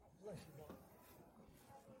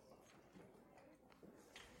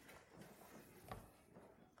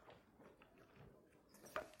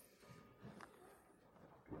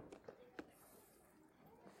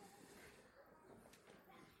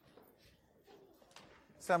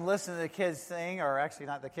So I'm listening to the kids sing, or actually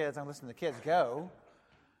not the kids, I'm listening to the kids go.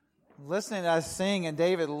 I'm listening to us sing and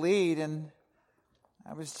David lead, and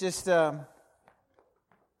I was just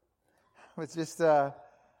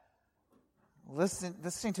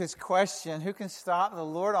listening to his question, who can stop the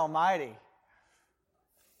Lord Almighty?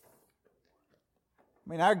 I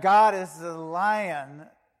mean, our God is the lion.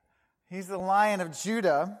 He's the Lion of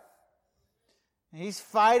Judah. He's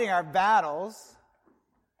fighting our battles.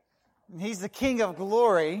 He's the King of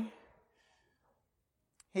glory.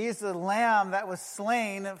 He's the Lamb that was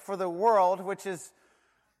slain for the world, which is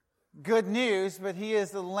good news, but He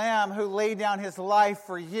is the Lamb who laid down His life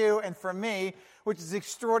for you and for me, which is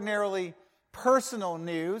extraordinarily personal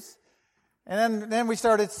news. And then we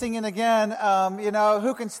started singing again,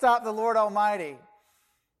 who can stop the Lord Almighty?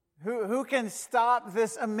 Who can stop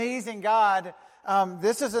this amazing God?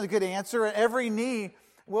 This is a good answer. Every knee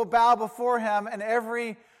will bow before Him, and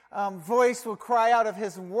every voice will cry out of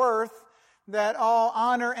His worth, that all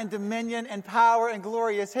honor and dominion and power and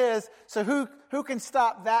glory is His. So who can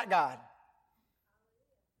stop that God?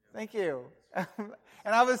 Thank you.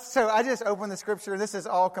 And I just opened the scripture. This is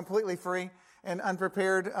all completely free and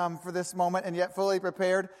unprepared for this moment, and yet fully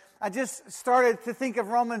prepared. I just started to think of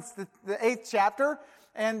Romans, the 8th chapter,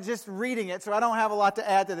 and just reading it. So I don't have a lot to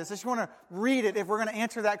add to this. I just want to read it if we're going to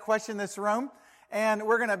answer that question in this room. And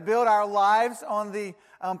we're going to build our lives on the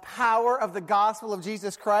power of the gospel of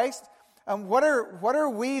Jesus Christ. What are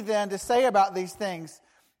we then to say about these things?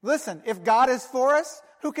 Listen, if God is for us,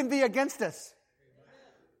 who can be against us?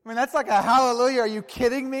 I mean, that's like a hallelujah. Are you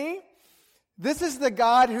kidding me? This is the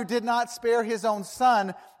God who did not spare His own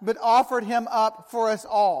Son, but offered Him up for us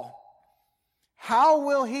all. How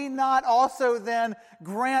will He not also then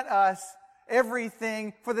grant us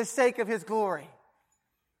everything for the sake of His glory?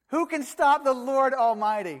 Who can stop the Lord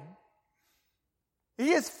Almighty?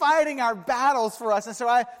 He is fighting our battles for us. And so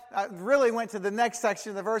I really went to the next section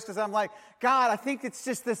of the verse because I'm like, God, I think it's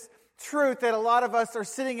just this truth that a lot of us are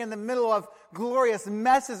sitting in the middle of glorious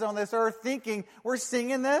messes on this earth thinking we're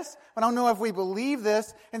singing this. I don't know if we believe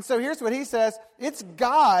this. And so here's what he says. It's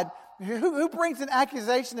God who brings an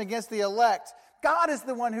accusation against the elect. God is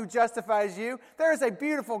the one who justifies you. There is a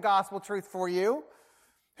beautiful gospel truth for you.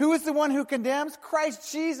 Who is the one who condemns?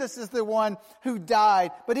 Christ Jesus is the one who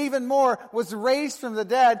died, but even more, was raised from the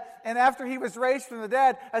dead, and after He was raised from the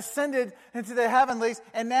dead, ascended into the heavenlies,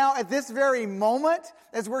 and now at this very moment,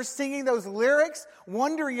 as we're singing those lyrics,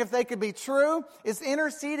 wondering if they could be true, is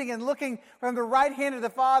interceding and looking from the right hand of the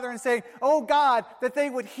Father and saying, oh God, that they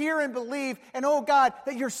would hear and believe, and oh God,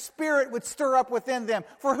 that your Spirit would stir up within them.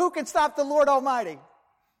 For who can stop the Lord Almighty?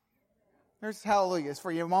 There's hallelujahs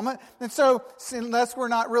for you a moment. And so, unless we're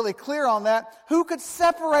not really clear on that, who could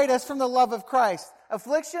separate us from the love of Christ?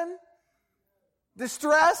 Affliction?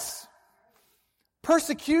 Distress?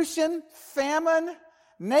 Persecution? Famine?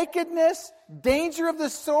 Nakedness? Danger of the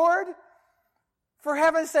sword? For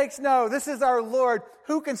heaven's sakes, no. This is our Lord.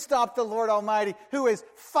 Who can stop the Lord Almighty, who is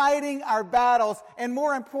fighting our battles? And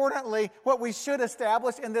more importantly, what we should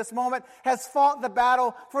establish in this moment, has fought the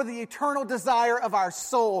battle for the eternal desire of our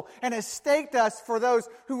soul and has staked us for those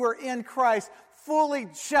who are in Christ, fully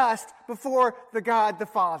just before the God the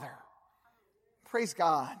Father. Praise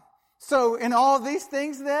God. So in all of these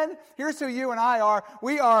things then, here's who you and I are.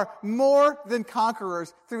 We are more than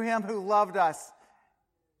conquerors through Him who loved us.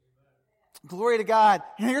 Glory to God.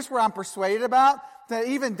 And here's where I'm persuaded about, that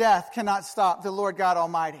even death cannot stop the Lord God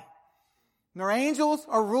Almighty. Nor angels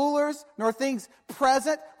or rulers, nor things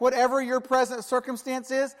present, whatever your present circumstance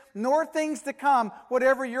is, nor things to come,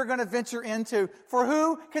 whatever you're going to venture into. For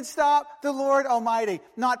who can stop the Lord Almighty?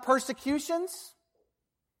 Not persecutions,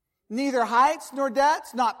 neither heights nor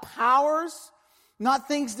depths, not powers, not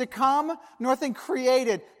things to come, nor thing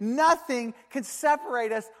created. Nothing can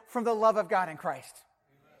separate us from the love of God in Christ.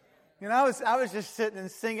 You know, I was just sitting and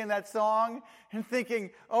singing that song and thinking,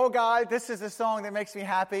 oh God, this is a song that makes me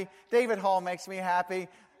happy. David Hall makes me happy.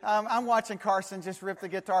 I'm watching Carson just rip the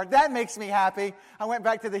guitar. That makes me happy. I went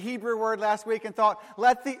back to the Hebrew word last week and thought,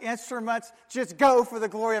 let the instruments just go for the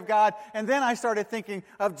glory of God. And then I started thinking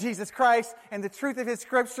of Jesus Christ and the truth of His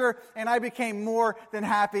Scripture, and I became more than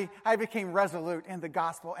happy. I became resolute in the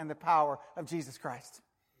gospel and the power of Jesus Christ.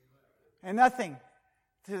 And nothing,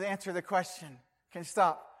 to answer the question, can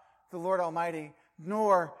stop the Lord Almighty,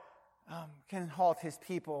 nor can halt His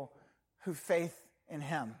people who faith in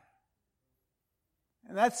Him.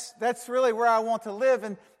 And that's really where I want to live.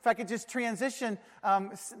 And if I could just transition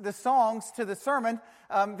the songs to the sermon,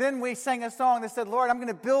 then we sang a song that said, Lord, I'm going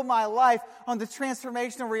to build my life on the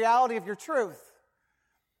transformational reality of your truth.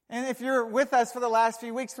 And if you're with us for the last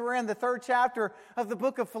few weeks, we're in the 3rd chapter of the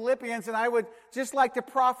book of Philippians, and I would just like to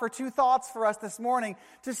proffer 2 thoughts for us this morning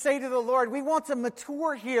to say to the Lord, we want to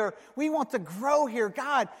mature here. We want to grow here.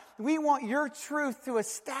 God, we want your truth to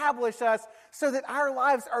establish us so that our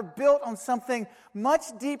lives are built on something much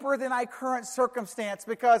deeper than our current circumstance.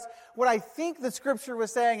 Because what I think the Scripture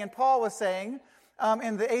was saying, and Paul was saying,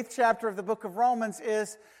 in the 8th chapter of the book of Romans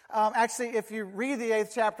is, actually, if you read the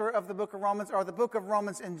 8th chapter of the book of Romans, or the book of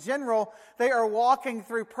Romans in general, they are walking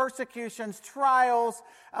through persecutions, trials.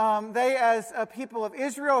 They, as a people of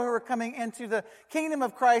Israel who are coming into the kingdom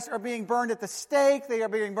of Christ, are being burned at the stake. They are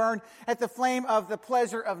being burned at the flame of the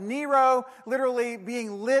pleasure of Nero, literally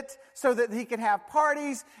being lit so that he can have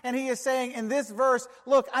parties. And he is saying in this verse,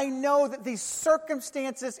 look, I know that these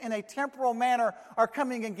circumstances in a temporal manner are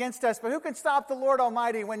coming against us, but who can stop the Lord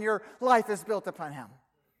Almighty when your life is built upon him?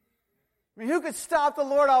 I mean, who could stop the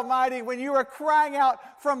Lord Almighty when you are crying out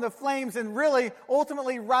from the flames and really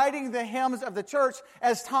ultimately writing the hymns of the church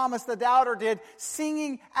as Thomas the Doubter did,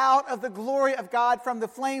 singing out of the glory of God from the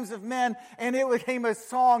flames of men, and it became a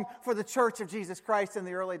song for the church of Jesus Christ in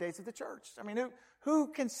the early days of the church. I mean, who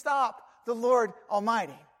can stop the Lord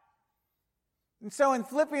Almighty? And so in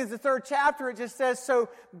Philippians, the 3rd chapter, it just says, so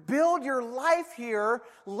build your life here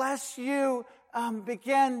lest you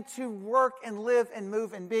begin to work and live and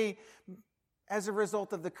move and be as a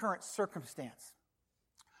result of the current circumstance.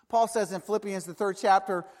 Paul says in Philippians, the 3rd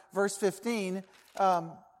chapter, verse 15,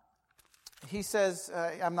 he says,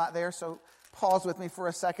 I'm not there, so pause with me for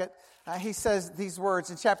a second. He says these words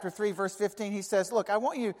in chapter 3, verse 15. He says, look, I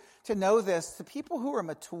want you to know this. The people who are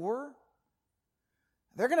mature,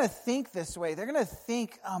 they're going to think this way. They're going to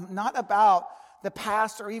think not about the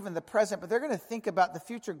past or even the present, but they're going to think about the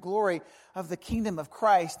future glory of the kingdom of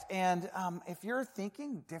Christ. And if you're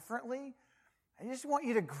thinking differently, I just want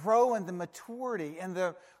you to grow in the maturity and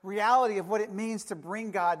the reality of what it means to bring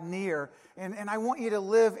God near. And I want you to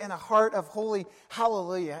live in a heart of holy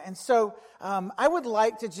hallelujah. And so I would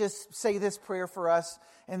like to just say this prayer for us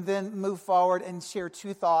and then move forward and share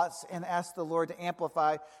 2 thoughts and ask the Lord to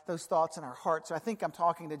amplify those thoughts in our hearts. So I think I'm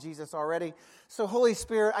talking to Jesus already. So Holy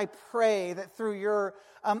Spirit, I pray that through your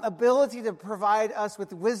ability to provide us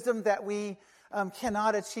with wisdom that we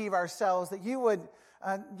cannot achieve ourselves, that you would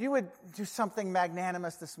do something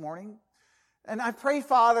magnanimous this morning. And I pray,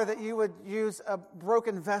 Father, that you would use a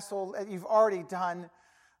broken vessel that you've already done,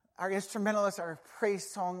 our instrumentalists, our praise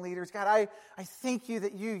song leaders. God, I thank you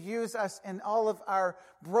that you use us in all of our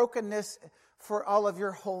brokenness for all of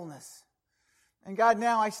your wholeness. And God,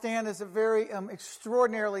 now I stand as a very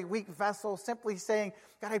extraordinarily weak vessel, simply saying,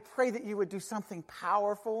 God, I pray that you would do something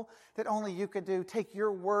powerful that only you could do. Take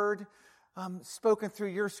your word, spoken through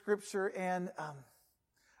your scripture, and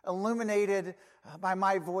illuminated by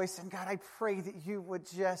my voice. And God, I pray that you would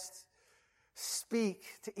just speak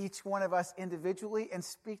to each one of us individually and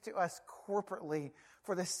speak to us corporately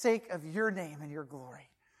for the sake of your name and your glory.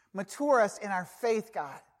 Mature us in our faith,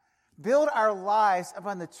 God. Build our lives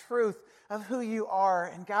upon the truth of who you are.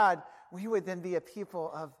 And God, we would then be a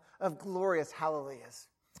people of glorious hallelujahs.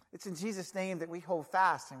 It's in Jesus' name that we hold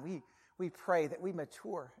fast and we pray that we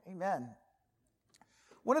mature. Amen.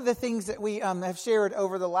 One of the things that we have shared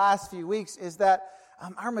over the last few weeks is that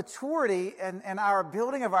our maturity and our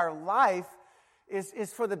building of our life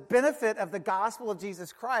is for the benefit of the gospel of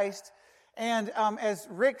Jesus Christ. And as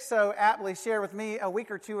Rick so aptly shared with me a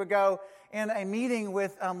week or 2 ago in a meeting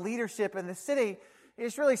with leadership in the city,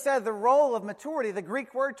 it's really said the role of maturity, the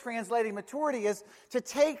Greek word translating maturity, is to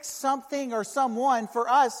take something or someone, for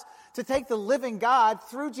us, to take the living God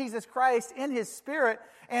through Jesus Christ in his Spirit,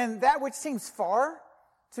 and that which seems far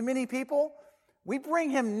to many people, we bring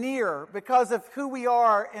him near because of who we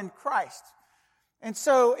are in Christ. And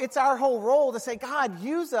so it's our whole role to say, God,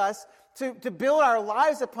 use us to build our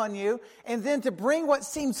lives upon you, and then to bring what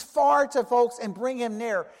seems far to folks and bring him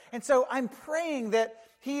near. And so I'm praying that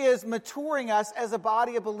he is maturing us as a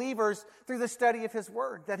body of believers through the study of his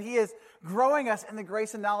word, that he is growing us in the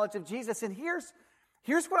grace and knowledge of Jesus. And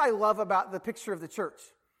here's what I love about the picture of the church.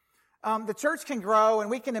 The church can grow, and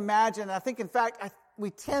we can imagine, I think, in fact, we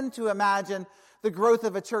tend to imagine the growth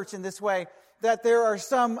of a church in this way, that there are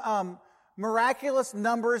some miraculous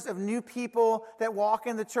numbers of new people that walk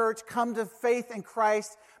in the church, come to faith in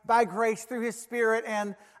Christ by grace through his Spirit.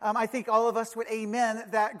 And I think all of us would amen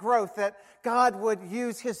that growth, that God would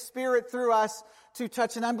use his Spirit through us to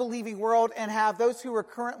touch an unbelieving world and have those who are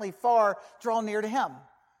currently far draw near to him.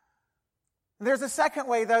 There's a second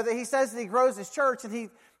way, though, that he says that he grows his church, and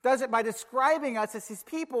does it by describing us as his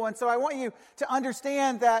people. And so I want you to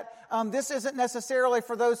understand that this isn't necessarily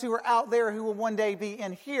for those who are out there who will one day be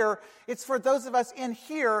in here. It's for those of us in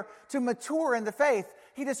here to mature in the faith.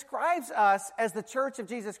 He describes us as the church of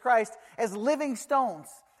Jesus Christ as living stones.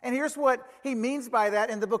 And here's what he means by that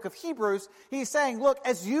in the book of Hebrews. He's saying, look,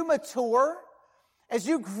 as you mature, as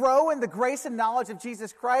you grow in the grace and knowledge of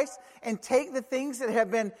Jesus Christ and take the things that have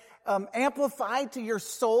been amplified to your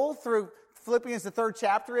soul through Philippians, the 3rd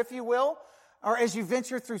chapter, if you will, or as you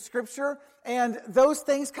venture through Scripture, and those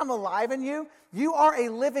things come alive in you, you are a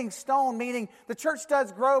living stone, meaning the church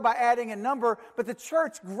does grow by adding in number, but the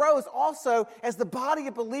church grows also as the body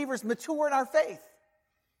of believers mature in our faith.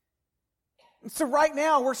 So right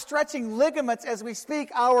now, we're stretching ligaments as we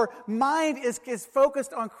speak. Our mind is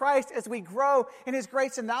focused on Christ as we grow in his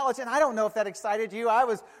grace and knowledge. And I don't know if that excited you. I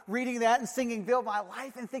was reading that and singing Build My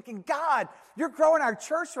Life and thinking, God, you're growing our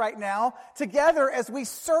church right now together as we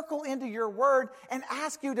circle into your word and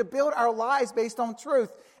ask you to build our lives based on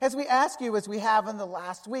truth. As we ask you, as we have in the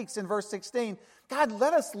last weeks in verse 16, God,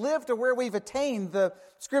 let us live to where we've attained. The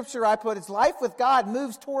scripture I put is life with God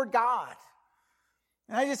moves toward God.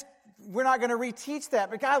 And we're not going to reteach that.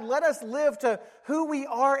 But God, let us live to who we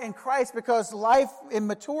are in Christ, because life in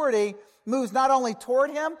maturity moves not only toward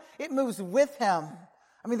him, it moves with him.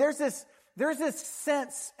 I mean, there's this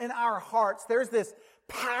sense in our hearts. There's this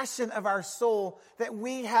passion of our soul that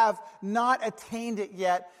we have not attained it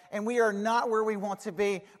yet, and we are not where we want to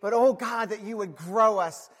be. But, oh God, that you would grow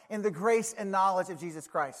us in the grace and knowledge of Jesus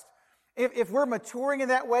Christ. If we're maturing in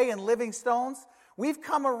that way and living stones, we've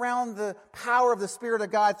come around the power of the Spirit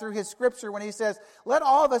of God through his scripture when he says, let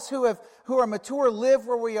all of us who are mature live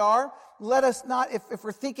where we are. Let us not, if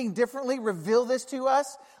we're thinking differently, reveal this to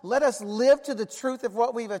us. Let us live to the truth of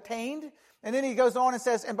what we've attained. And then he goes on and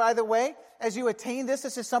says, and by the way, as you attain this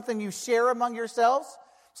is something you share among yourselves.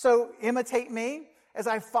 So imitate me as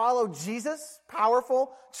I follow Jesus,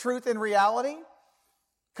 powerful truth and reality.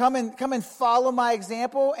 Come and follow my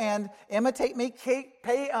example and imitate me.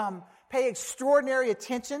 Pay extraordinary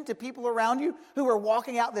attention to people around you who are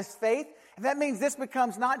walking out this faith. And that means this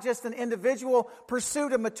becomes not just an individual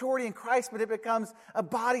pursuit of maturity in Christ, but it becomes a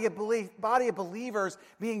body of believers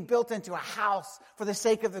being built into a house for the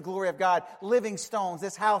sake of the glory of God. Living stones,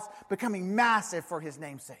 this house becoming massive for his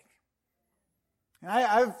name's sake.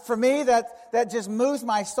 And for me, that just moves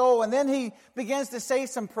my soul. And then he begins to say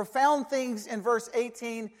some profound things in verse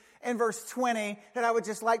 18 and verse 20 that I would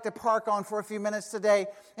just like to park on for a few minutes today.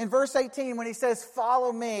 In verse 18, when he says,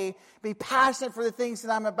 follow me, be passionate for the things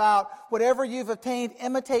that I'm about, whatever you've obtained,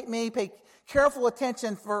 imitate me, pay careful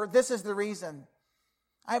attention, for this is the reason.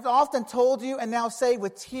 I've often told you and now say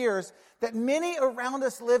with tears that many around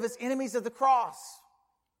us live as enemies of the cross.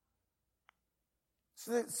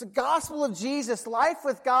 So it's the gospel of Jesus. Life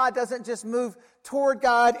with God doesn't just move toward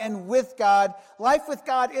God and with God. Life with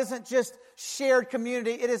God isn't just shared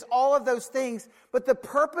community. It is all of those things. But the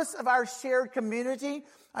purpose of our shared community,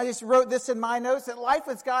 I just wrote this in my notes, that life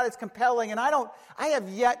with God is compelling. And I have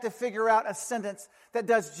yet to figure out a sentence that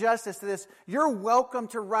does justice to this. You're welcome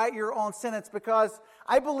to write your own sentence, because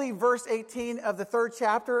I believe verse 18 of the 3rd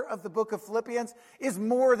chapter of the book of Philippians is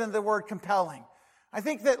more than the word compelling. I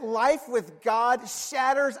think that life with God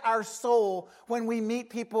shatters our soul when we meet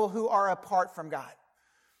people who are apart from God.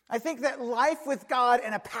 I think that life with God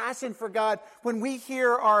and a passion for God, when we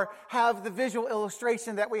hear or have the visual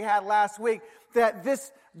illustration that we had last week, that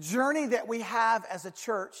this journey that we have as a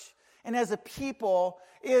church and as a people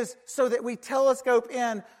is so that we telescope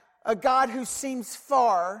in a God who seems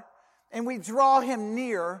far and we draw him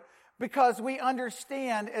near, because we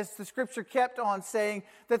understand, as the scripture kept on saying,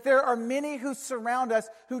 that there are many who surround us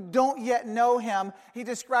who don't yet know him. He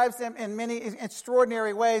describes them in many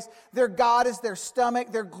extraordinary ways. Their God is their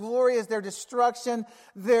stomach. Their glory is their destruction.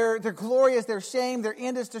 Their glory is their shame. Their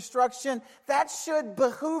end is destruction. That should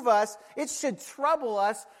behoove us. It should trouble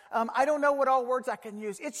us. I don't know what all words I can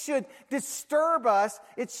use. It should disturb us.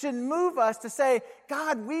 It should move us to say,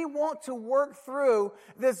 God, we want to work through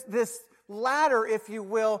this ladder, if you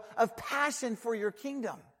will, of passion for your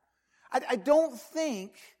kingdom. I don't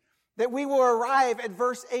think that we will arrive at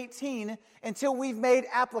verse 18 until we've made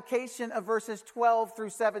application of verses 12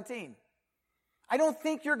 through 17. I don't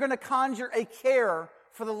think you're going to conjure a care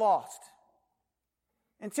for the lost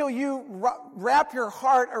until you wrap your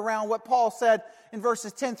heart around what Paul said in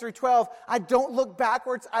verses 10 through 12. I don't look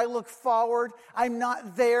backwards, I look forward. I'm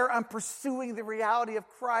not there, I'm pursuing the reality of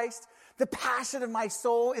Christ. The passion of my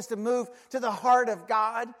soul is to move to the heart of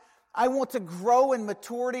God. I want to grow in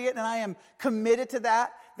maturity, and I am committed to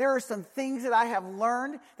that there are some things that I have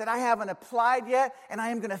learned that I haven't applied yet, and I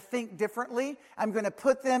am going to think differently. I'm going to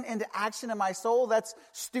put them into action in my soul. That's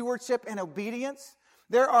stewardship and obedience.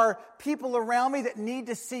 There are people around me that need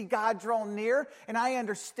to see God draw near, and I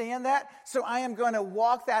understand that. So I am going to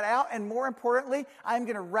walk that out, and more importantly, I'm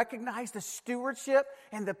going to recognize the stewardship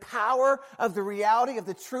and the power of the reality of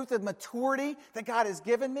the truth of maturity that God has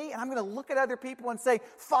given me. And I'm going to look at other people and say,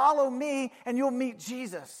 follow me, and you'll meet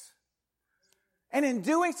Jesus. And in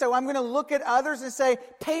doing so, I'm going to look at others and say,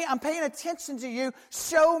 I'm paying attention to you.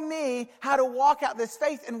 Show me how to walk out this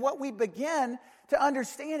faith. And what we begin to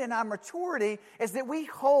understand in our maturity is that we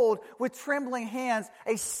hold with trembling hands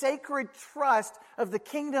a sacred trust of the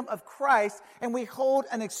kingdom of Christ, and we hold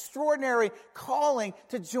an extraordinary calling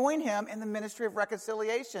to join him in the ministry of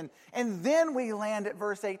reconciliation. And then we land at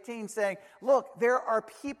verse 18 saying, look, there are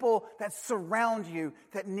people that surround you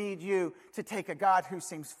that need you to take a God who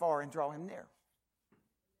seems far and draw him near.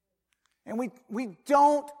 And we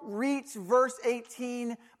don't reach verse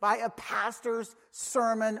 18 by a pastor's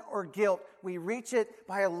sermon or guilt. We reach it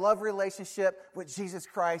by a love relationship with Jesus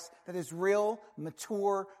Christ that is real,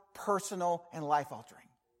 mature, personal, and life-altering.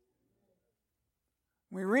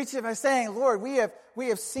 We reach it by saying, Lord, we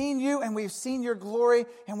have seen you and we've seen your glory,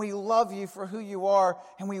 and we love you for who you are,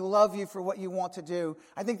 and we love you for what you want to do.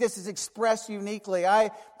 I think this is expressed uniquely.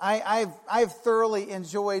 I've thoroughly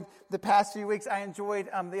enjoyed the past few weeks. I enjoyed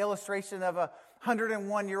the illustration of a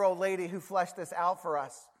 101-year-old lady who fleshed this out for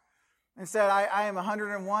us and said, I am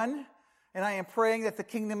 101, and I am praying that the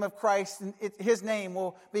kingdom of Christ, his name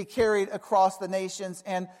will be carried across the nations.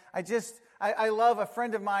 And I love a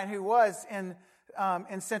friend of mine who was in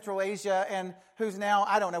Central Asia and who's now,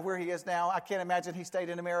 I don't know where he is now. I can't imagine he stayed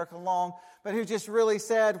in America long, but who just really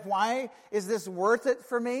said, why is this worth it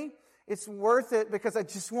for me? It's worth it because I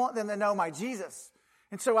just want them to know my Jesus.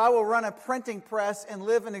 And so I will run a printing press and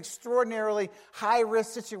live an extraordinarily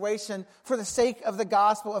high-risk situation for the sake of the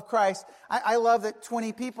gospel of Christ. I love that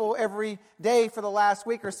 20 people every day for the last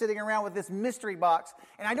week are sitting around with this mystery box.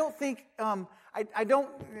 And I don't think,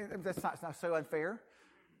 that's not so unfair.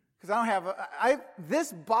 Because I don't have,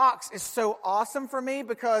 this box is so awesome for me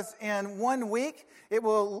because in 1 week, it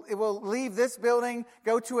will leave this building,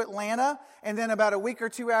 go to Atlanta, and then about a week or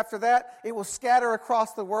two after that, it will scatter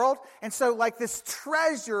across the world. And so like this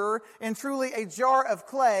treasure in truly a jar of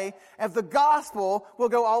clay of the gospel will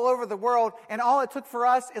go all over the world. And all it took for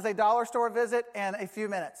us is a dollar store visit and a few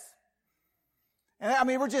minutes. And I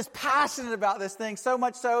mean, we're just passionate about this thing, so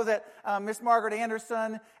much so that Miss Margaret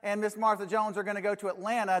Anderson and Miss Martha Jones are going to go to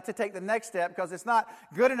Atlanta to take the next step because it's not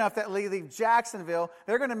good enough that they leave Jacksonville.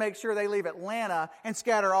 They're going to make sure they leave Atlanta and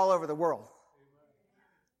scatter all over the world.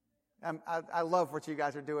 I love what you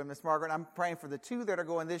guys are doing, Miss Margaret. I'm praying for the 2 that are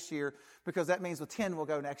going this year because that means the 10 will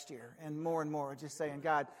go next year and more. Just saying,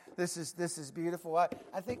 God, this is beautiful. I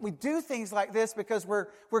think we do things like this because we're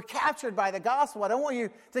captured by the gospel. I don't want you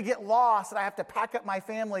to get lost and I have to pack up my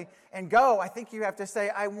family and go. I think you have to say,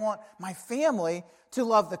 I want my family to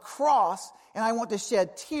love the cross and I want to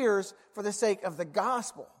shed tears for the sake of the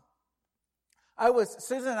gospel.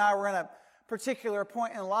 Susan and I were in a particular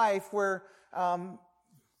point in life where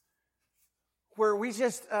we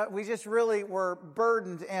just really were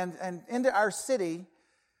burdened and into our city.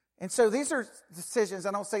 And so these are decisions.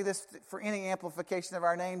 I don't say this for any amplification of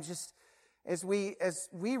our name. Just as we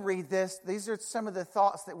read this, these are some of the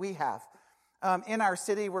thoughts that we have. In our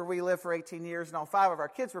city where we lived for 18 years and all 5 of our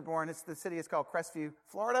kids were born, the city is called Crestview,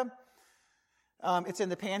 Florida. It's in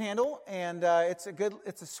the Panhandle, and it's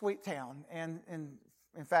a sweet town. And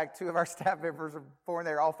in fact, 2 of our staff members are born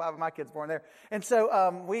there. All 5 of my kids born there. And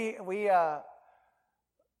so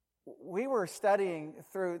we were studying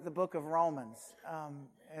through the book of Romans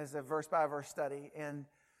as a verse-by-verse study, and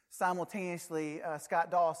simultaneously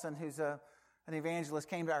Scott Dawson, who's an evangelist,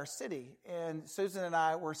 came to our city, and Susan and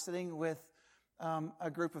I were sitting with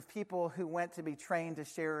a group of people who went to be trained to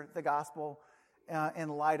share the gospel in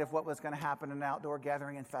light of what was going to happen in an outdoor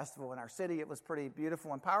gathering and festival in our city. It was pretty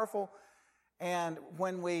beautiful and powerful, and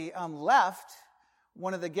when we left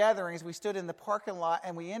one of the gatherings, we stood in the parking lot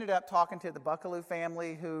and we ended up talking to the Buckaloo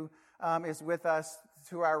family who is with us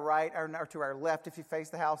to our right, or to our left if you face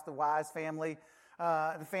the house, the Wise family,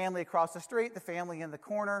 the family across the street, the family in the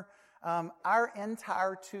corner. Our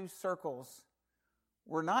entire 2 circles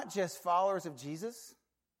were not just followers of Jesus,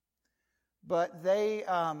 but they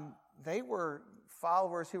were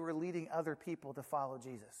followers who were leading other people to follow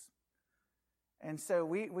Jesus. And so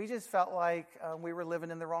we just felt like we were living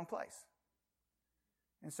in the wrong place.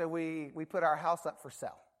 And so we put our house up for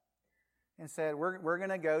sale and said, we're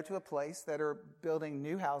going to go to a place that are building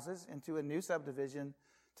new houses into a new subdivision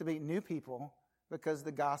to meet new people because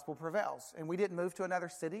the gospel prevails. And we didn't move to another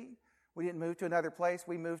city. We didn't move to another place.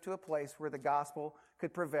 We moved to a place where the gospel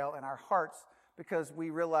could prevail in our hearts because we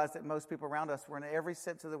realized that most people around us were, in every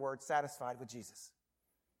sense of the word, satisfied with Jesus.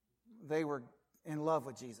 They were in love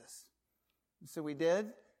with Jesus. And so we did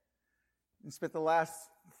and spent the last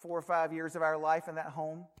 4 or 5 years of our life in that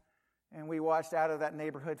home. And we watched out of that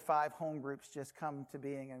neighborhood 5 home groups just come to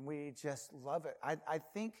being. And we just love it. I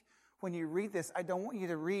think when you read this, I don't want you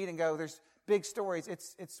to read and go, there's big stories.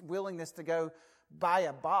 It's willingness to go buy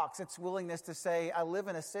a box. It's willingness to say, I live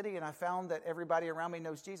in a city and I found that everybody around me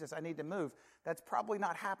knows Jesus. I need to move. That's probably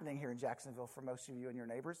not happening here in Jacksonville for most of you and your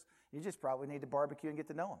neighbors. You just probably need to barbecue and get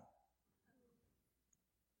to know them.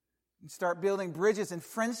 And start building bridges and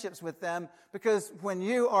friendships with them, because when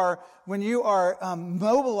you are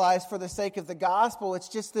mobilized for the sake of the gospel, it's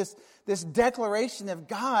just this declaration of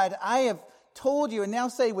God. I have told you, and now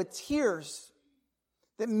say with tears,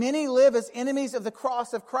 that many live as enemies of the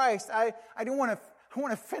cross of Christ. I want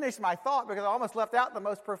to finish my thought because I almost left out the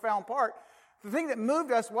most profound part. The thing that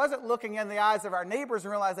moved us wasn't looking in the eyes of our neighbors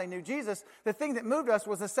and realize they knew Jesus. The thing that moved us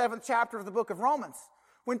was the 7th chapter of the book of Romans.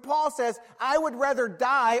 When Paul says, I would rather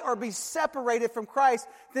die or be separated from Christ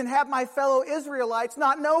than have my fellow Israelites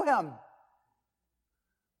not know him.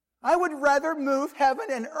 I would rather move heaven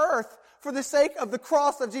and earth for the sake of the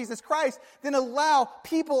cross of Jesus Christ than allow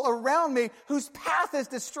people around me whose path is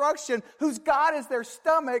destruction, whose God is their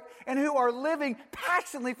stomach, and who are living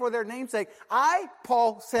passionately for their namesake. I,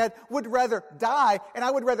 Paul said, would rather die, and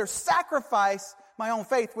I would rather sacrifice my own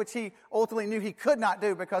faith, which he ultimately knew he could not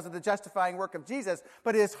do because of the justifying work of Jesus.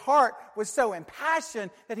 But his heart was so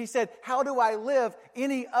impassioned that he said, how do I live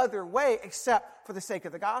any other way except for the sake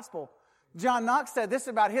of the gospel? John Knox said this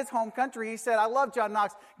about his home country. He said, I love John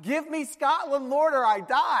Knox. Give me Scotland, Lord, or I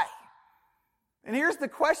die. And here's the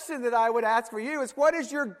question that I would ask for you is, what is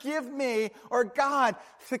your give me, or God,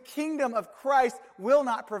 the kingdom of Christ will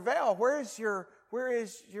not prevail? Where is your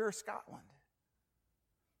Scotland?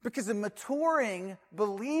 Because a maturing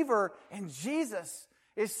believer in Jesus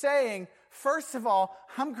is saying, first of all,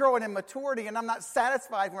 I'm growing in maturity and I'm not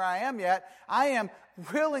satisfied where I am yet. I am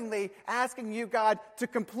willingly asking you, God, to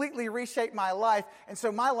completely reshape my life. And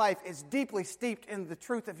so my life is deeply steeped in the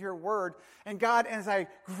truth of your word. And God, as I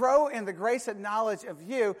grow in the grace and knowledge of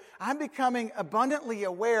you, I'm becoming abundantly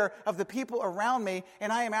aware of the people around me,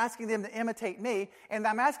 and I am asking them to imitate me. And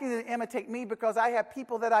I'm asking them to imitate me because I have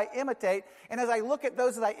people that I imitate. And as I look at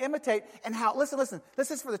those that I imitate and how, listen,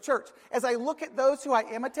 this is for the church. As I look at those who I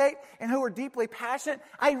imitate and who are deeply passionate,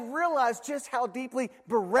 I realize just how deeply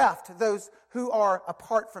bereft those who are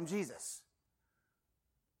apart from Jesus.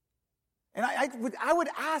 And I would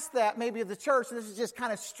ask that maybe of the church, and this is just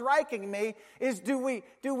kind of striking me, is do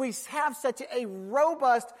we have such a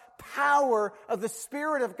robust power of the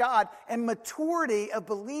Spirit of God and maturity of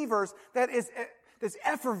believers that is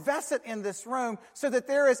effervescent in this room, so that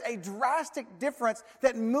there is a drastic difference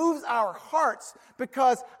that moves our hearts,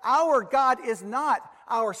 because our God is not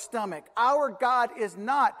our stomach. Our God is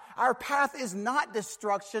not, our path is not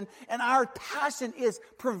destruction, and our passion is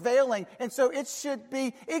prevailing. And so it should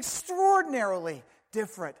be extraordinarily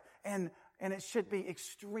different, and it should be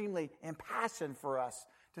extremely impassioned for us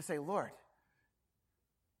to say, Lord,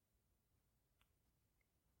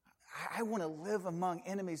 I want to live among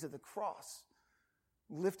enemies of the cross,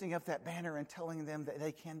 lifting up that banner and telling them that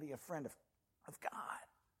they can be a friend of God.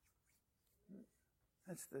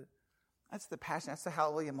 That's the passion. That's the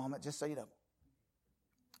hallelujah moment, just so you know.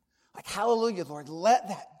 Like, hallelujah, Lord, let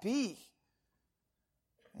that be.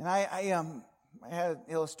 And I had an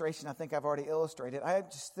illustration I think I've already illustrated.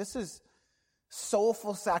 This is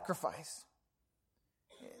soulful sacrifice.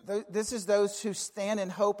 This is those who stand in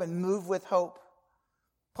hope and move with hope.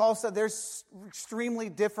 Paul said there's extremely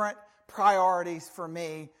different priorities for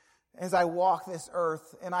me as I walk this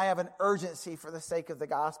earth, and I have an urgency for the sake of the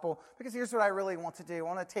gospel, because here's what I really want to do. I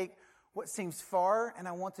want to take what seems far, and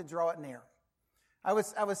I want to draw it near. I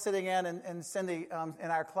was sitting in, and Cindy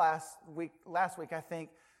in our class last week, I think,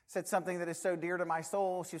 said something that is so dear to my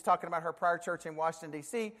soul. She was talking about her prior church in Washington,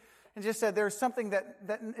 D.C., and just said there's something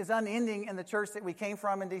that is unending in the church that we came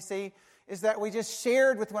from in D.C., is that we just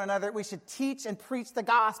shared with one another that we should teach and preach the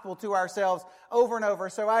gospel to ourselves over and over.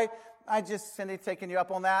 So Cindy, taking you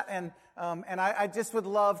up on that, and I just would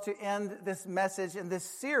love to end this message in this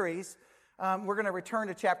series. We're going to return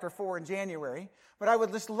to chapter 4 in January, but I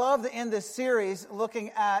would just love to end this series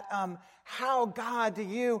looking at how do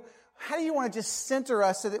you want to just center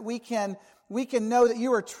us so that we can know that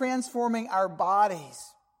you are transforming our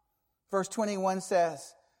bodies. Verse 21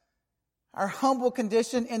 says, our humble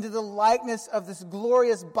condition into the likeness of this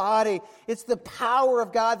glorious body. It's the power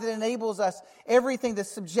of God that enables us everything to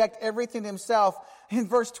subject everything to himself. In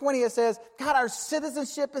verse 20 it says, God, our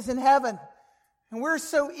citizenship is in heaven. And we're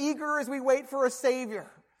so eager as we wait for a Savior.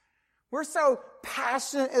 We're so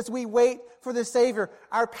passionate as we wait for the Savior.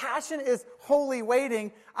 Our passion is holy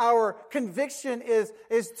waiting. Our conviction is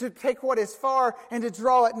to take what is far and to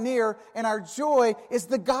draw it near. And our joy is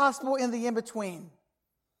the gospel in the in-between.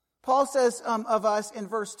 Paul says of us in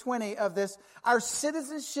verse 20 of this, our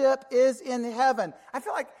citizenship is in heaven. I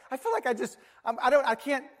feel like I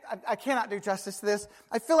cannot do justice to this.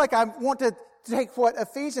 I feel like I want to take what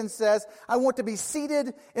Ephesians says. I want to be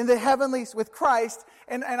seated in the heavenlies with Christ,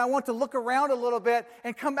 and I want to look around a little bit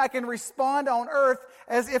and come back and respond on earth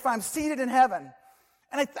as if I'm seated in heaven.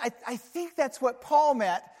 And I think that's what Paul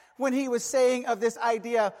meant when he was saying of this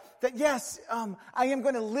idea that, yes, I am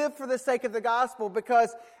going to live for the sake of the gospel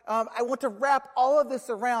because I want to wrap all of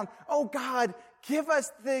this around. Oh, God, give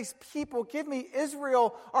us these people. Give me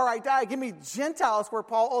Israel or I die. Give me Gentiles, where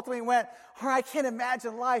Paul ultimately went, or I can't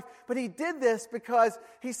imagine life. But he did this because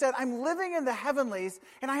he said, I'm living in the heavenlies,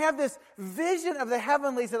 and I have this vision of the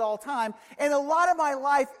heavenlies at all time. And a lot of my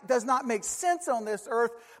life does not make sense on this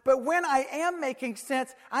earth. But when I am making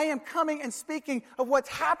sense, I am coming and speaking of what's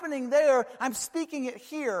happening there. I'm speaking it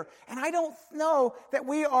here. And I don't know that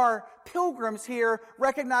we are pilgrims here,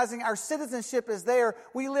 recognizing our citizenship is there.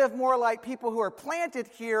 We live more like people who are planted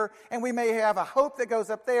here, and we may have a hope that goes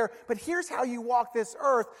up there. But here's how you walk this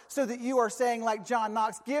earth so that you are saying, like John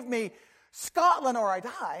Knox, give me Scotland or I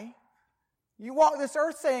die. You walk this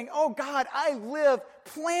earth saying, oh God, I live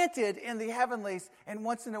planted in the heavenlies, and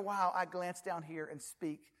once in a while I glance down here and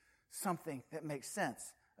speak something that makes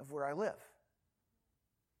sense of where I live.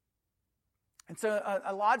 And so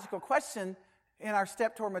a logical question in our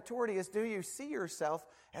step toward maturity is, do you see yourself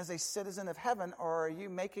as a citizen of heaven, or are you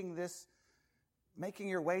making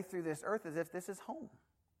your way through this earth as if this is home?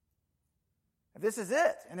 If this is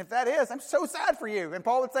it, and if that is, I'm so sad for you. And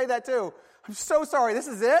Paul would say that too. I'm so sorry. This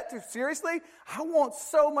is it? Seriously? I want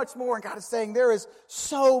so much more. And God is saying there is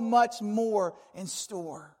so much more in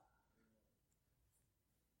store.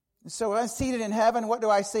 And so I'm seated in heaven. What do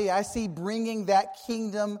I see? I see bringing that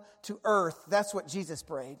kingdom to earth. That's what Jesus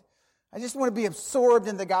prayed. I just want to be absorbed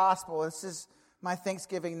in the gospel. This is my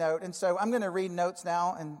Thanksgiving note. And so I'm going to read notes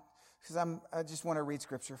now, and because I just want to read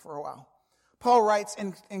Scripture for a while. Paul writes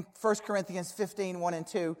in 1 Corinthians 15, 1 and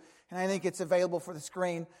 2, and I think it's available for the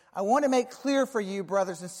screen. I want to make clear for you,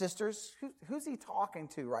 brothers and sisters, who's he talking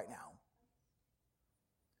to right now?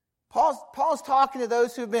 Paul's talking to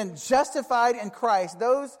those who have been justified in Christ,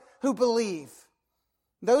 those who believe,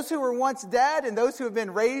 those who were once dead, and those who have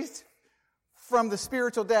been raised from the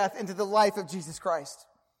spiritual death into the life of Jesus Christ.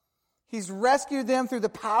 He's rescued them through the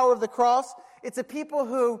power of the cross. It's a people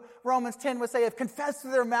who, Romans 10 would say, have confessed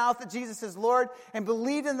with their mouth that Jesus is Lord and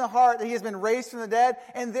believed in the heart that he has been raised from the dead,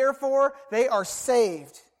 and therefore they are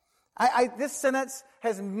saved. This sentence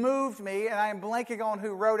has moved me, and I am blanking on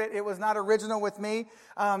who wrote it. It was not original with me.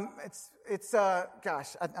 I'm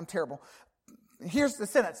terrible. Here's the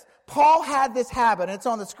sentence. Paul had this habit, and it's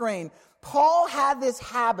on the screen. Paul had this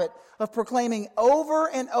habit of proclaiming over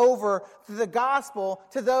and over the gospel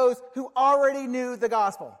to those who already knew the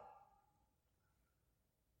gospel.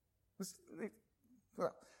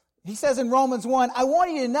 He says in Romans 1, I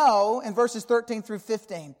want you to know, in verses 13 through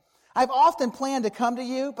 15, I've often planned to come to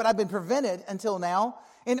you, but I've been prevented until now,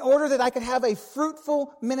 in order that I could have a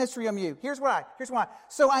fruitful ministry among you. Here's why.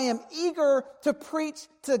 So I am eager to preach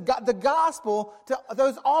to the gospel to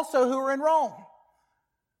those also who are in Rome.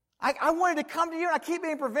 I wanted to come to you, and I keep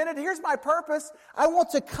being prevented. Here's my purpose. I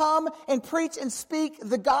want to come and preach and speak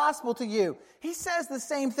the gospel to you. He says the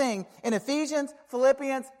same thing in Ephesians,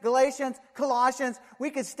 Philippians, Galatians, Colossians.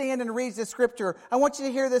 We could stand and read the scripture. I want you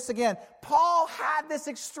to hear this again. Paul had this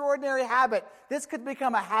extraordinary habit. This could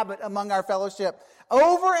become a habit among our fellowship.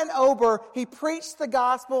 Over and over, he preached the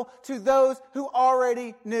gospel to those who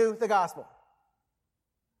already knew the gospel.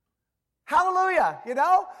 Hallelujah,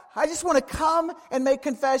 I just want to come and make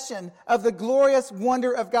confession of the glorious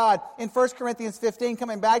wonder of God. In 1 Corinthians 15,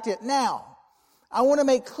 coming back to it. Now, I want to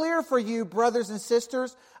make clear for you, brothers and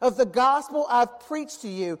sisters, of the gospel I've preached to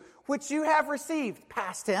you, which you have received,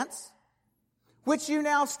 past tense, which you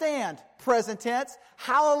now stand, present tense.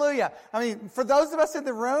 Hallelujah. For those of us in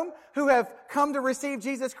the room who have come to receive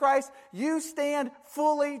Jesus Christ, you stand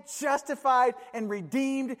fully justified and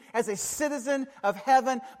redeemed as a citizen of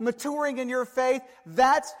heaven, maturing in your faith.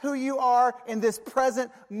 That's who you are in this present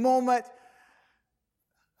moment.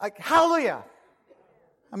 Hallelujah.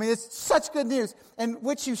 It's such good news. And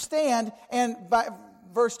which you stand, and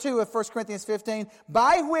verse 2 of 1 Corinthians 15,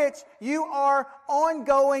 by which you are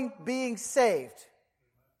ongoing being saved.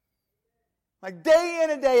 Like day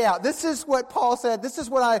in and day out. This is what Paul said. This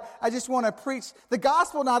is what I just want to preach. The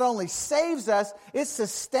gospel not only saves us, it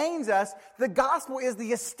sustains us. The gospel is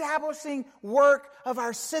the establishing work of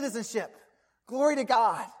our citizenship. Glory to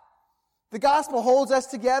God. The gospel holds us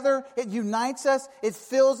together. It unites us. It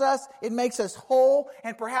fills us. It makes us whole.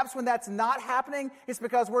 And perhaps when that's not happening, it's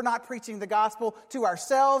because we're not preaching the gospel to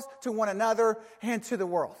ourselves, to one another, and to the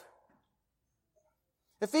world.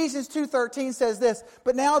 Ephesians 2:13 says this,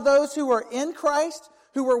 but now those who are in Christ,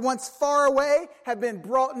 who were once far away, have been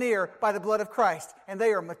brought near by the blood of Christ, and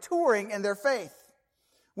they are maturing in their faith.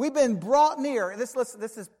 We've been brought near. This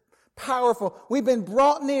is powerful. We've been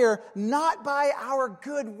brought near not by our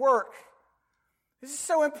good work. This is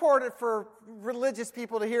so important for religious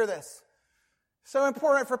people to hear this. So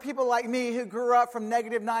important for people like me who grew up from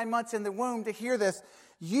negative 9 months in the womb to hear this.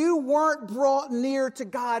 You weren't brought near to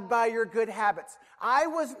God by your good habits. I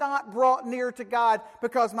was not brought near to God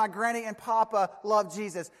because my granny and papa loved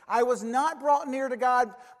Jesus. I was not brought near to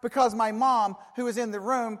God because my mom, who was in the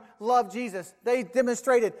room, loved Jesus. They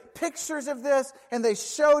demonstrated pictures of this and they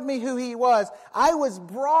showed me who He was. I was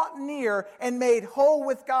brought near and made whole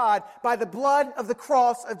with God by the blood of the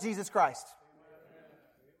cross of Jesus Christ.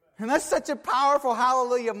 And that's such a powerful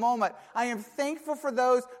hallelujah moment. I am thankful for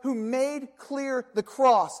those who made clear the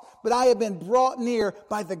cross, but I have been brought near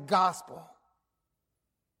by the gospel.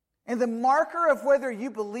 And the marker of whether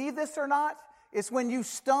you believe this or not is when you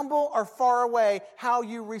stumble or far away, how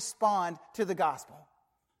you respond to the gospel.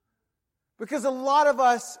 Because a lot of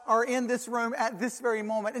us are in this room at this very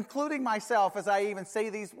moment, including myself as I even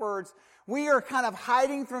say these words. We are kind of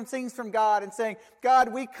hiding from things from God and saying,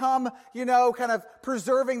 God, we come, kind of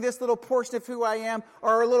preserving this little portion of who I am,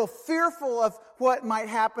 or a little fearful of what might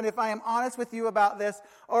happen if I am honest with you about this,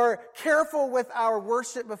 or careful with our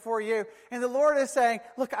worship before you. And the Lord is saying,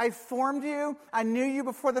 look, I formed you. I knew you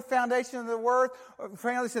before the foundation of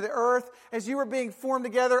the earth. As you were being formed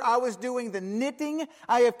together, I was doing the knitting.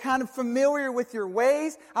 I am kind of familiar with your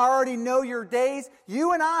ways. I already know your days.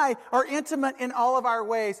 You and I are intimate in all of our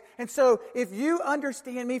ways. And so if you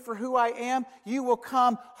understand me for who I am, you will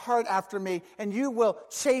come hard after me, and you will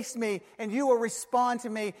chase me, and you will respond to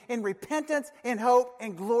me in repentance, in hope,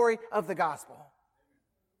 and glory of the gospel.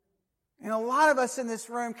 And a lot of us in this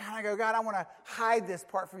room kind of go, God, I want to hide this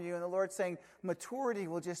part from you. And the Lord's saying maturity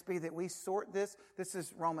will just be that we sort this. This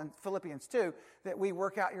is Philippians 2, that we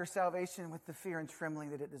work out your salvation with the fear and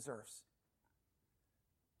trembling that it deserves.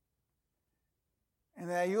 And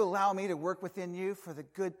that you allow me to work within you for the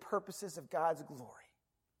good purposes of God's glory,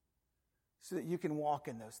 so that you can walk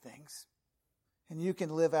in those things and you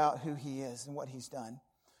can live out who He is and what He's done.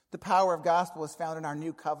 The power of gospel is found in our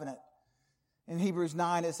new covenant. In Hebrews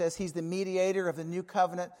 9, it says He's the mediator of the new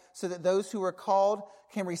covenant so that those who are called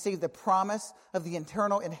can receive the promise of the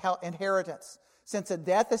eternal inheritance, since a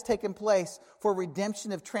death has taken place for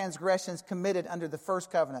redemption of transgressions committed under the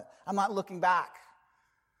first covenant. I'm not looking back.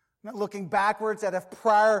 I'm not looking backwards at a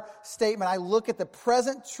prior statement. I look at the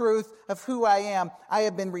present truth of who I am. I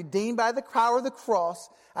have been redeemed by the power of the cross.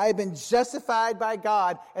 I have been justified by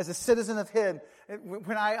God as a citizen of Him.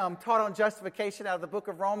 When I taught on justification out of the book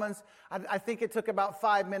of Romans, I think it took about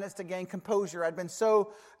 5 minutes to gain composure. I'd been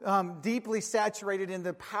so deeply saturated in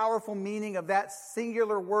the powerful meaning of that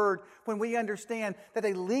singular word when we understand that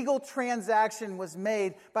a legal transaction was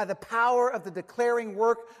made by the power of the declaring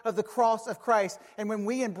work of the cross of Christ. And when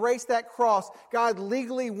we embrace that cross, God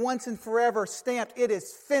legally once and forever stamped, it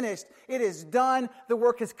is finished, it is done, the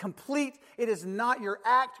work is complete. It is not your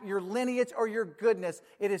act, your lineage, or your goodness.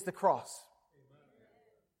 It is the cross.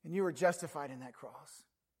 And you are justified in that cross.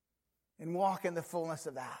 And walk in the fullness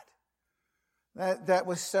of that. That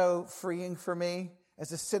was so freeing for me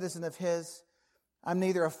as a citizen of His. I'm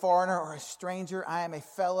neither a foreigner or a stranger. I am a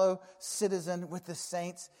fellow citizen with the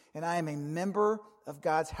saints, and I am a member of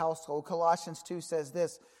God's household. Colossians 2 says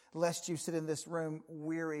this, lest you sit in this room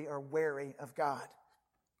weary or wary of God.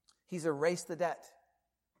 He's erased the debt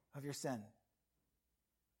of your sin.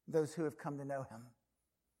 Those who have come to know Him.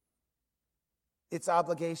 Its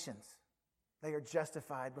obligations. They are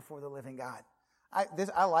justified before the living God.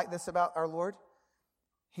 I like this about our Lord.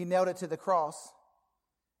 He nailed it to the cross.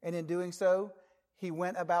 And in doing so, He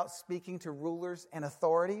went about speaking to rulers and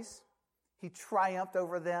authorities. He triumphed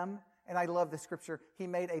over them. And I love the scripture. He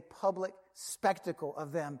made a public spectacle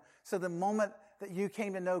of them. So the moment that you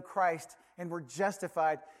came to know Christ and were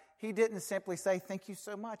justified, he didn't simply say, thank you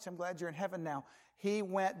so much, I'm glad you're in heaven now. He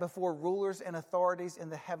went before rulers and authorities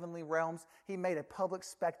in the heavenly realms. He made a public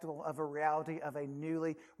spectacle of a reality of a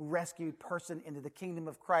newly rescued person into the kingdom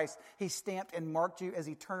of Christ. He stamped and marked you as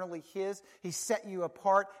eternally his. He set you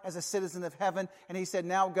apart as a citizen of heaven. And he said,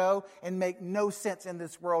 now go and make no sense in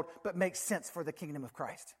this world, but make sense for the kingdom of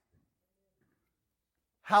Christ.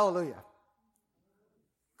 Hallelujah.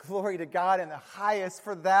 Glory to God in the highest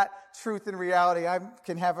for that truth and reality. I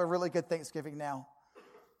can have a really good Thanksgiving now.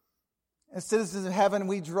 As citizens of heaven,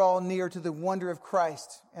 we draw near to the wonder of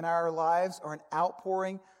Christ, and our lives are an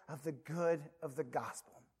outpouring of the good of the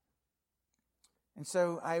gospel. And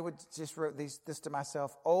so I would just wrote this to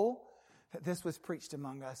myself, oh, that this was preached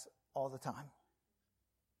among us all the time.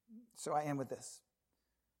 So I end with this.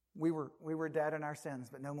 We were dead in our sins,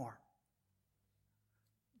 but no more.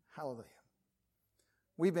 Hallelujah.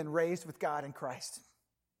 We've been raised with God in Christ.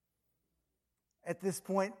 At this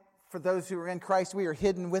point, for those who are in Christ, we are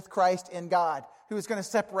hidden with Christ in God. Who is going to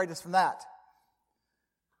separate us from that?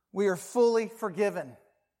 We are fully forgiven.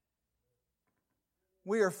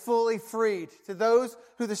 We are fully freed. To those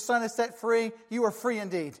who the Son has set free, you are free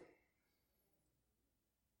indeed.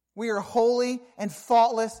 We are holy and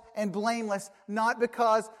faultless and blameless, not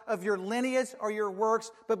because of your lineage or your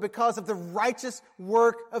works, but because of the righteous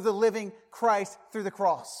work of the living Christ through the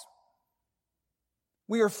cross.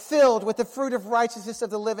 We are filled with the fruit of righteousness of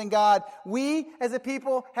the living God. We, as a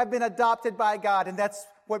people, have been adopted by God, and that's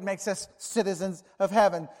what makes us citizens of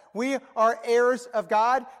heaven. We are heirs of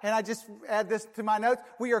God, and I just add this to my notes.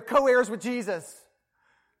 We are co-heirs with Jesus.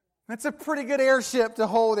 That's a pretty good heirship to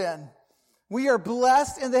hold in. We are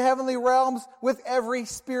blessed in the heavenly realms with every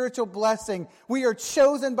spiritual blessing. We are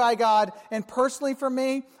chosen by God, and personally for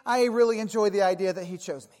me, I really enjoy the idea that He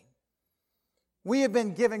chose me. We have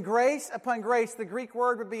been given grace upon grace. The Greek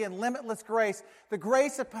word would be in limitless grace. The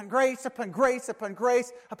grace upon grace upon grace upon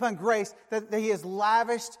grace upon grace that He has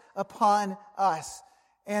lavished upon us.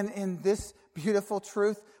 And in this beautiful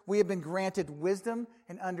truth, we have been granted wisdom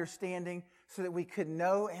and understanding so that we could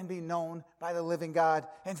know and be known by the living God.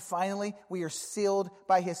 And finally, we are sealed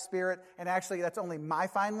by His Spirit. And actually, that's only my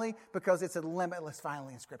finally, because it's a limitless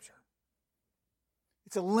finally in Scripture.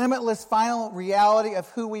 It's a limitless final reality of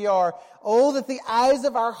who we are. Oh, that the eyes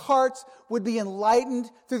of our hearts would be enlightened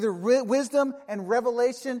through the wisdom and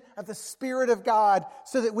revelation of the Spirit of God,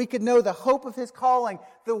 so that we could know the hope of His calling,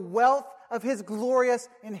 the wealth of His glorious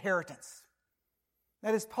inheritance.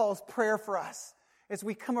 That is Paul's prayer for us as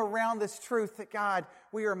we come around this truth that God,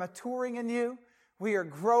 we are maturing in You, we are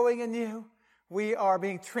growing in You, we are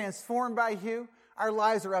being transformed by You, our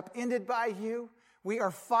lives are upended by You, we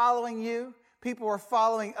are following You. People are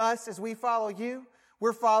following us as we follow You.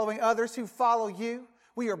 We're following others who follow You.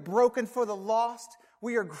 We are broken for the lost.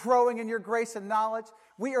 We are growing in Your grace and knowledge.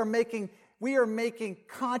 We are making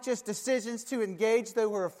conscious decisions to engage those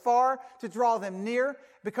who are far, to draw them near,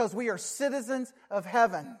 because we are citizens of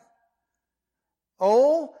heaven.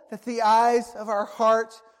 Oh, that the eyes of our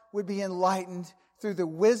heart would be enlightened through the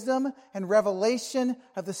wisdom and revelation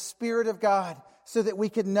of the Spirit of God, so that we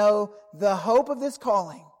could know the hope of this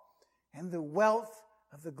calling and the wealth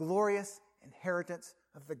of the glorious inheritance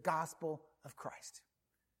of the gospel of Christ.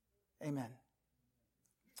 Amen.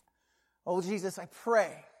 Oh, Jesus, I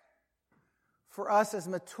pray for us as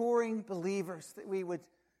maturing believers that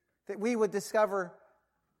we would discover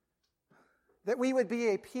that we would be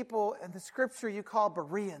a people, in the Scripture you call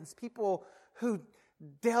Bereans, people who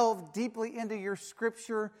delve deeply into Your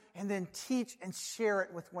Scripture and then teach and share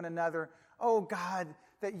it with one another. Oh, God,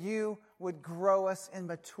 that You would grow us in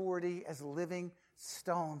maturity as living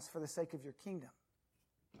stones for the sake of Your kingdom.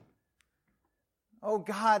 Oh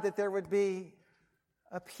God, that there would be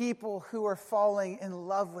a people who are falling in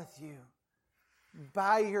love with You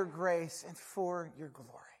by Your grace and for Your glory.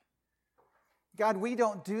 God, we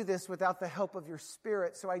don't do this without the help of Your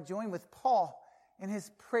Spirit, so I join with Paul in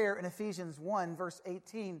his prayer in Ephesians 1, verse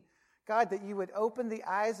 18. God, that You would open the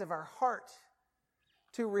eyes of our heart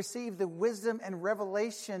to receive the wisdom and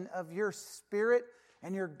revelation of Your Spirit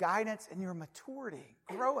and Your guidance and Your maturity.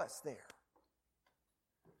 Grow us there.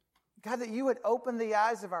 God, that You would open the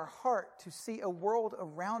eyes of our heart to see a world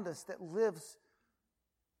around us that lives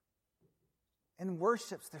and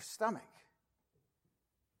worships their stomach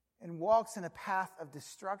and walks in a path of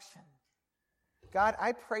destruction. God,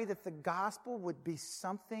 I pray that the gospel would be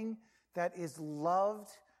something that is loved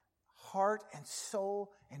heart and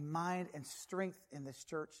soul and mind and strength in this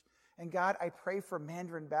church. And God, I pray for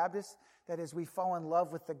Mandarin Baptist that as we fall in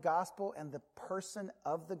love with the gospel and the person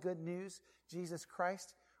of the good news, Jesus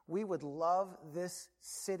Christ, we would love this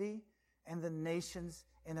city and the nations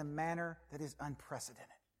in a manner that is unprecedented.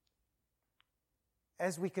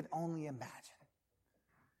 as we could only imagine.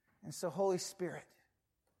 And so, Holy Spirit,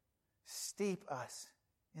 steep us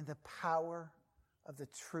in the power of the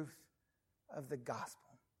truth of the gospel.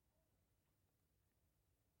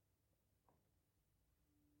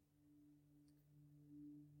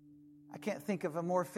 I can't think of a more